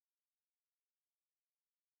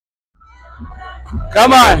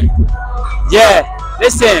Come on. Yeah.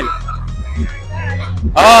 Listen.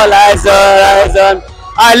 All eyes on, eyes on.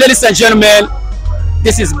 Alright, ladies and gentlemen,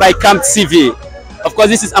 this is Bycam TV. Of course,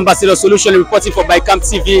 this is Ambassador Solution reporting for Bycam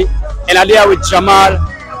TV, and I'm here with Jamal.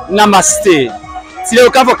 Namaste. Today we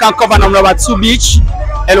come for camp cover number 2 beach,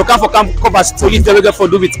 and we come for camp cover stories that we get for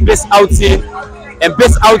do with best outing. And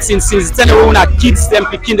best outing since 10 when our kids them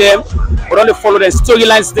picking them, we only follow them,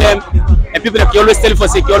 storylines them, and people that can always tell for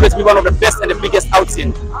say can always be one of the best and the biggest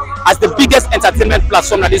outing. As the biggest entertainment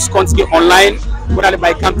platform that this country online, we are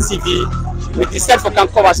by Camp TV. We decide for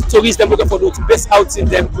camp cover stories them looking for those best outing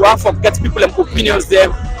them. We want to get people and opinions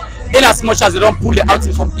them. In as much as they don't pull the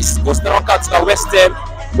outing from East Coast, they don't come to the West them.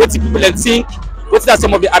 What do people think? What are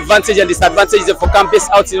some of the advantages and disadvantages for camp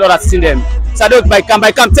based outing in order to see them? So I don't by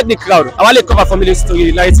camp take the crowd. I want to cover for me the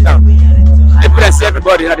story right now. People and see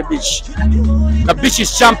everybody at the beach. The beach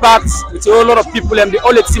is jam-packed with a whole lot of people, and the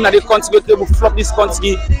only team that they contribute to flop this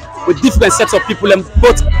country with different sets of people, and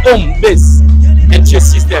both home base and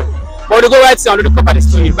chase system. But we go right now, we cover the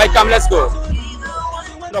story. Bycam, let's go.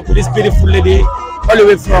 Up with this beautiful lady, all the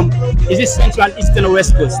way from, is it Central, Eastern, or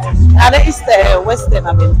West Coast? The Eastern, Western,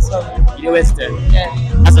 I mean, so. The Western. Yeah.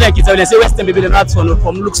 That's like it. When they say Western, maybe they're not from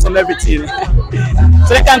looks from everything.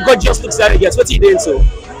 So they can't go just looks at it. What are you doing so?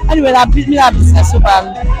 Anyway, I business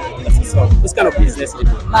over. So, what kind of business?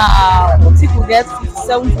 Now, people get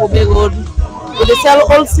 57 for Bay Road. They sell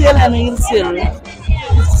wholesale and wholesale.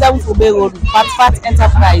 57 for Bay Road, fat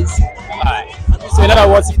enterprise. Alright. So in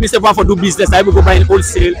other words, if you say one for do business, I will go buy in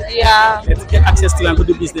wholesale. Yeah. Let's get access to and go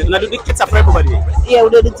do business. And I do the kits for everybody. Yeah, we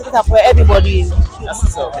do the tickets for everybody.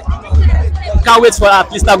 That's so. Can't wait for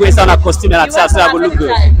at least I go inside a costume and I will look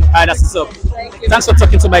good. Alright, that's what's up. Thanks for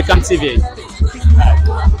talking to Bycam TV.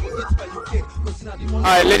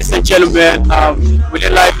 Alright, ladies and gentlemen, we're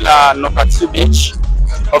live on number 2 beach.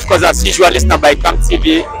 Of course, as usual, listen to Bycam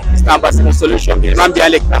TV. It's the Ambassador Solution. The man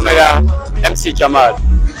behind the camera, MC Jamal.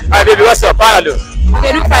 Alright, baby, what's up? How are you?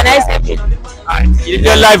 They look for nice people. Alright,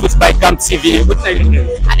 you're live with Bycam TV. What's your name?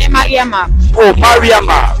 My name is Mariama. Oh,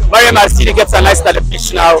 Mariama. Mariama, still gets a nice at the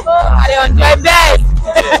beach now. Oh, I enjoy bed.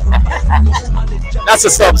 That's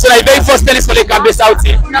what's up. So, like, very first tennis for the campus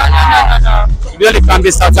outing? No. You only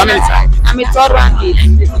campus out. How many times? I'm a third one.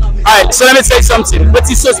 Alright, so let me tell you something. What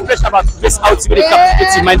is so special about this outing with the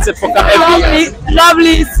captivating mindset for camp every year?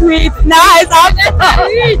 Lovely, sweet, nice. Not of my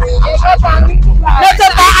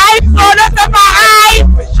eye.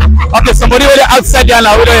 Okay, somebody who outside there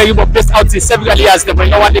now, whether you best outing several years, but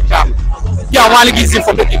no one they come. Yeah, one gives him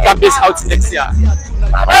for making camp based outing next year.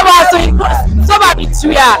 So about it,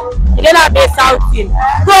 we are. Then I base outing.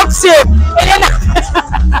 Broke shape.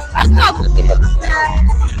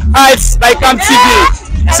 Alright, it's Bycam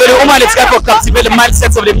TV. So the woman is going to captivate the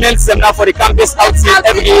mindsets of the men now for the camp based outing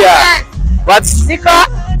every year. What? Because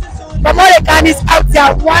the more they can is out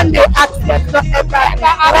there, one day accept not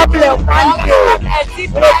ever problem. One day we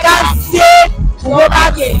can say we go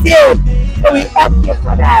back save. So we up here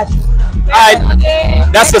for that. Alright,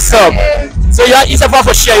 that's what's up. So you are each of us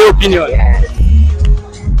for share your opinion.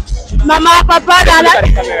 Mama, Papa, Dada.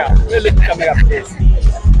 Look at the camera, please.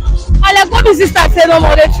 And I go to sister say no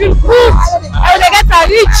more, they feel good. And they get a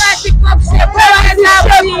rich.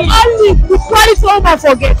 Only the quality over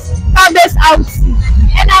forget. Can base out.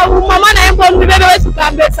 And Mama na employ me baby to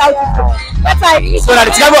can base out. That's why. So that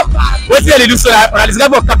it's going to what they do so that it's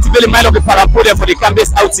going to captivate the mind of the parapodium for the camp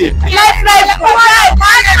based outing.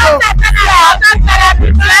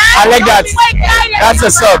 I like that. That's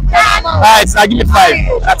what's up. Alright, so I'll give you 5.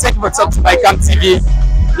 I thank you for talking to Bycam TV.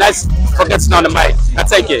 Let's forget to know on the mic. I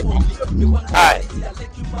take it. Alright.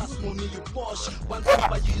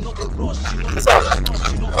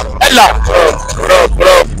 Hello.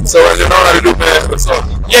 Bro. So you know how to do, man. What's up?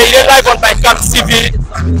 Yeah, you're live on Bycam TV.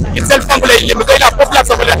 It's self-family. You're going to popular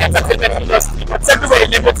some of the entertainment industry.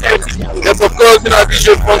 Yes, of course, you know,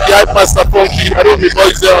 DJ Funky, Hype Master Funky. I don't be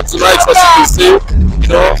boys there tonight, as you can see. You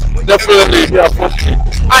know, definitely, yeah, Funky.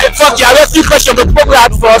 Alright, Funky, I have a few questions before we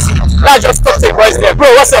had first. Let's just talk to the boys there.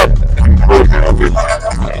 Bro, what's up?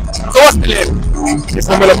 So what's the name? It's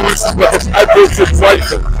not my music, but it's I built it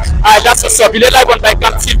twice. Alright, that's what's up. You're live on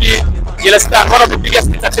Bycam TV. You understand? One of the biggest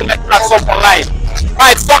entertainment platforms online.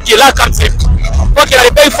 Alright, Funky, welcome to Funky,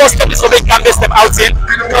 the very first time this will camp based them outing.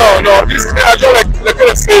 No, this I just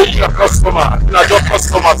like say you're a customer. You know, just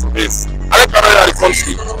customer to this. I like Canada the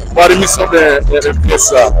country, but I miss up the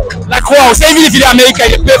place. Like wow, so even if you're in America,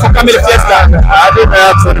 you pay for coming to Fiesta. I do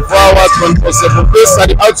my 24 hours, 24/7. Place at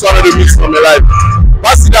the outside of the mix from my life.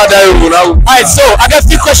 What's that now? Alright, so I got a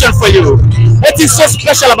few questions for you. What is so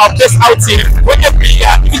special about this outing? When every year,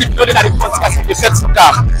 even if you know that the podcast is the first to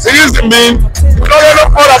come, It is the mean. We don't know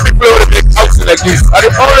all the people who make housing like this. And the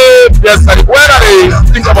only yes, and when I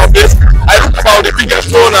think about this, I look about the biggest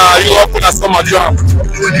one you open a summer jam.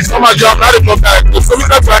 Summer jam, not the problem. So we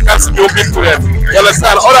can see the people there. You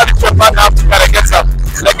understand? All the different parts have to kind of get up.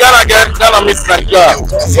 Like Ghana meets Nigeria.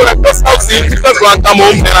 So like this housing, because we want to come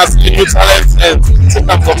home and I see new talents and take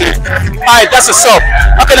them from me. Alright, that's what's up.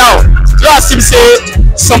 Okay, now, you ask him say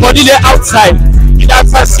somebody there outside. You don't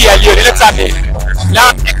see a year, let's have it.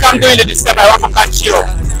 Now, I come doing the December, I want to catch you.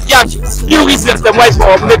 Yeah, few reasons the wife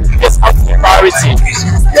will make this house a priority.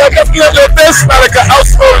 Yeah, definitely the best like a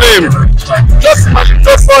household name. Just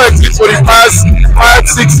for the past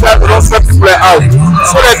 5-6 years, we don't set people out.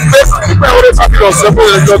 So the best people always have to simple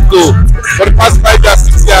and just go. For the past 5 years,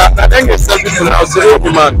 6 years, I think it's set people out. So,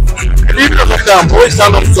 oh man, leave it on them, always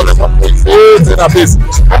stand up to the always in a base.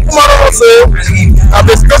 But come on, say, a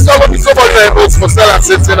base, because somebody else for sale and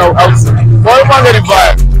setting out housing. But you want to get the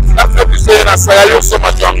vibe. That's what you say, and I say, I use so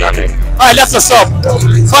much on that name. Alright, that's what's up.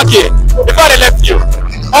 Fuck it. Before they left you,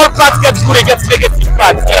 all parts get good and get negative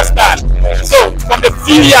parts, you understand? So, from the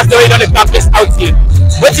few years they were on the campus out here,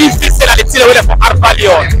 what do you feel say that the team were for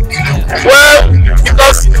Arvalion? Well,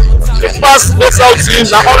 because the past those out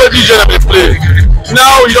teams are already generally play.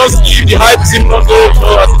 Now you don't see the hype team not go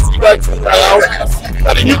as it's like around.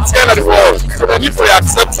 And the new 10 of the world. So they need for the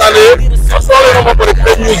acceptance. That's all they know for the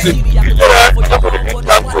play music. You know that? For the big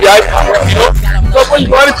time for the hype, you know? Because when you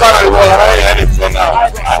want to part of the world, I ain't it now.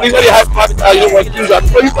 When you know the hype part, you know what you do.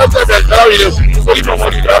 So you can't tell them, so you know what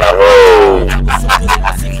you do. Oh.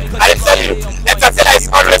 I tell you, entertainer is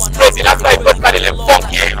always crazy. That's why it's not really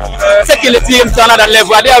funky. Taking the team to another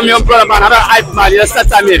level. I have my own brother, man, another hype man. You understand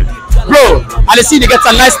what I mean? Bro, and they see they get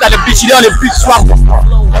a nice style of beach. They on the beach swamp.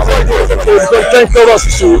 Thank you very much.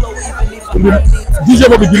 DJ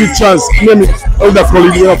will be given a chance. Name it. All that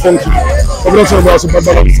calling you funky. I'm not sure about some bad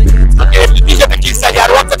balance. Okay, the DJ the king said, I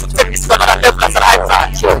wanted to take this to another level as an hype man.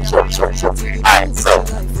 Sure. Alright, so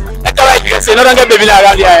that's all right. You can say, no, don't get baby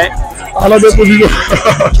around here, eh? Another position.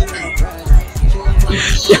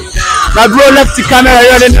 My bro left the camera, you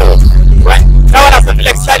already know. Right? That one has to be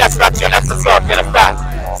like side attraction, that's the sort, you understand?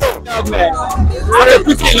 So, man,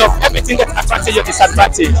 quickly enough, everything gets advantage or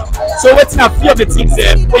disadvantage. So, what's a few of the things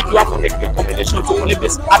what you have to make a combination to only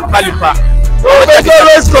this add value back? Oh, that's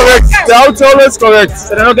always correct. That's always correct.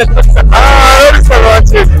 So, they don't get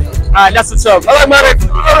disadvantage. That's what's up. I like my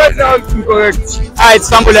alright now, correct. Alright,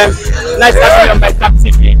 Sambulan. Nice having you on my Camp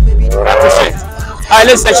TV. I appreciate it. Alright,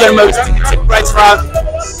 ladies and gentlemen, we take right round.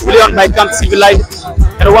 Really on my Camp TV live.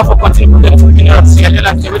 And we want to continue with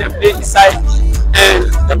the play inside and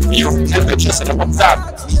the view and the just and the observe.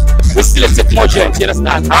 We still take more joint, you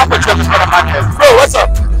understand? How much of a bro, what's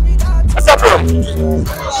up? What's up, bro?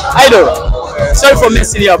 I know. Sorry for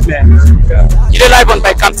messing you up, man. You're live on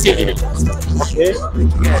my Camp TV. Okay.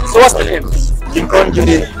 So what's the name? King Kong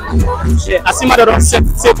Judy. Yeah, I see my daughter set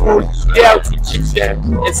cool. They out to chicks there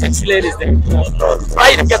and sexy ladies there.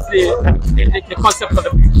 Try to get the concept of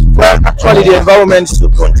the. Well, actually, the environment is so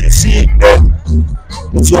conducive.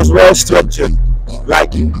 It was well structured.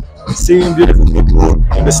 Like seeing beautiful people,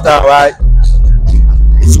 understand, right?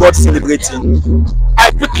 It's worth celebrating.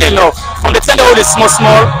 I quickly enough, from the time they hold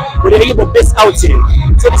small, we're able to best outing.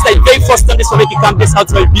 So this is like very first time this will make you come best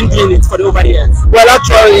out, we've been doing it for the over years. Well,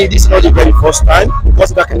 actually, this is not the very first time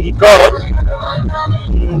because back in the God,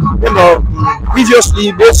 you know,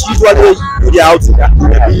 previously they usually do the outing at the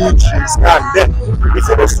beach, and then we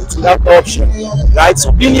supposed to that option, right?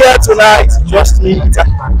 So being here tonight, just me,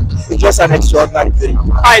 it's just an extraordinary thing.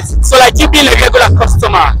 Alright, so like you being a regular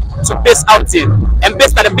customer to best outing and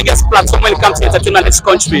best at the biggest platform when it comes to entertainment in this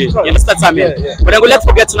country. You understand what I mean? Yeah. But then we let's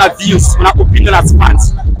forget on our views, on our opinion as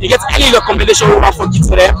fans. You get any recommendation we want for you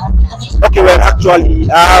today? Okay, well,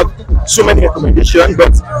 actually, I have so many recommendations,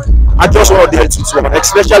 but I just want to deal with one,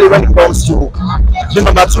 especially when it comes to the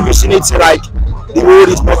number 2 vicinity, like the road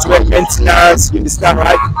is not well maintenance, you understand,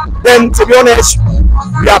 right? Then, to be honest,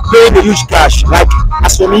 we are paying a huge cash. Like,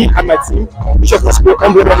 as for me and my team, we just must pay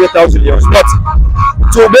 100,000 euros. But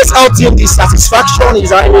to base out in the satisfaction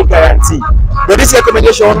is highly guaranteed. But this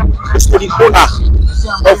recommendation is to the owner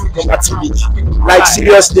of the beach. Like,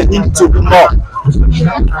 seriously, they need to do more.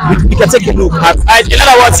 We can take a look at. In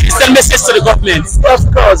other words, you send message to the government. Of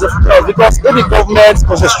course, because if the government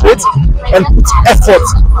concentrates and puts effort,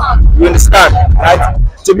 you understand, right?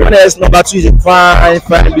 To be honest, number 2 is a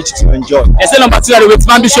fine beach to enjoy. They say number 2 are the way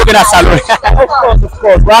man be showing a salon. Of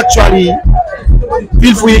course. But actually,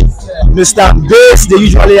 feel free, understand. Base they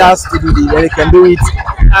usually ask to do they can do it.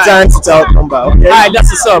 Time to out number. Okay. Alright, that's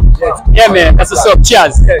what's up. Yeah, man, that's what's up.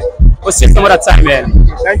 Cheers. We'll see you some other time, man.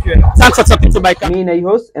 Thank you. Thanks for talking to Bicam. Me,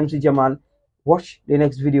 your host, MC Jamal. Watch the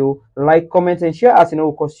next video, like, comment, and share as it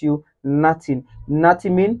will cost you nothing.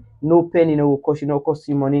 Nothing mean no penny, no cost you, no cost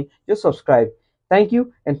you money. Just subscribe. Thank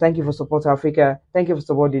you, and thank you for supporting Africa. Thank you for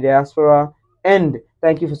supporting the diaspora, and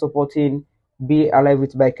thank you for supporting Be Alive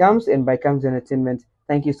with Bicams and Bicams Entertainment.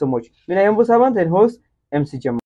 Thank you so much. Me, I am servant and host, MC Jamal.